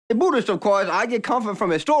A Buddhist, of course, I get comfort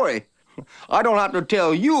from a story. I don't have to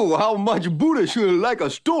tell you how much Buddhists like a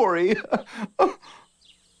story.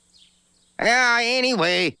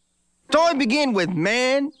 Anyway, story begin with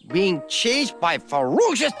man being chased by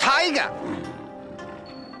ferocious tiger.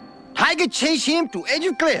 Tiger chase him to edge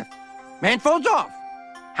of cliff. Man falls off.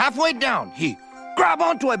 Halfway down, he grab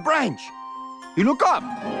onto a branch. He look up.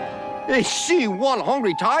 He see one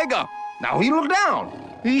hungry tiger. Now he look down.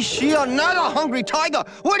 He see another hungry tiger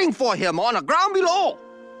waiting for him on the ground below.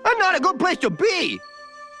 That's not a good place to be.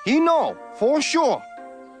 He know for sure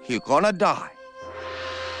he gonna die.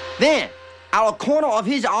 Then, out of the corner of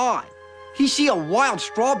his eye, he see a wild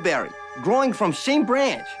strawberry growing from same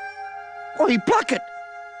branch. Oh, he pluck it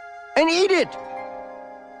and eat it.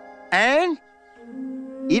 And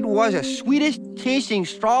it was the sweetest tasting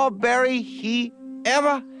strawberry he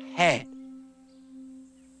ever had.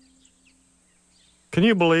 Can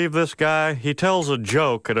you believe this guy? He tells a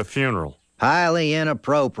joke at a funeral. Highly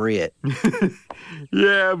inappropriate.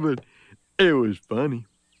 Yeah, but it was funny.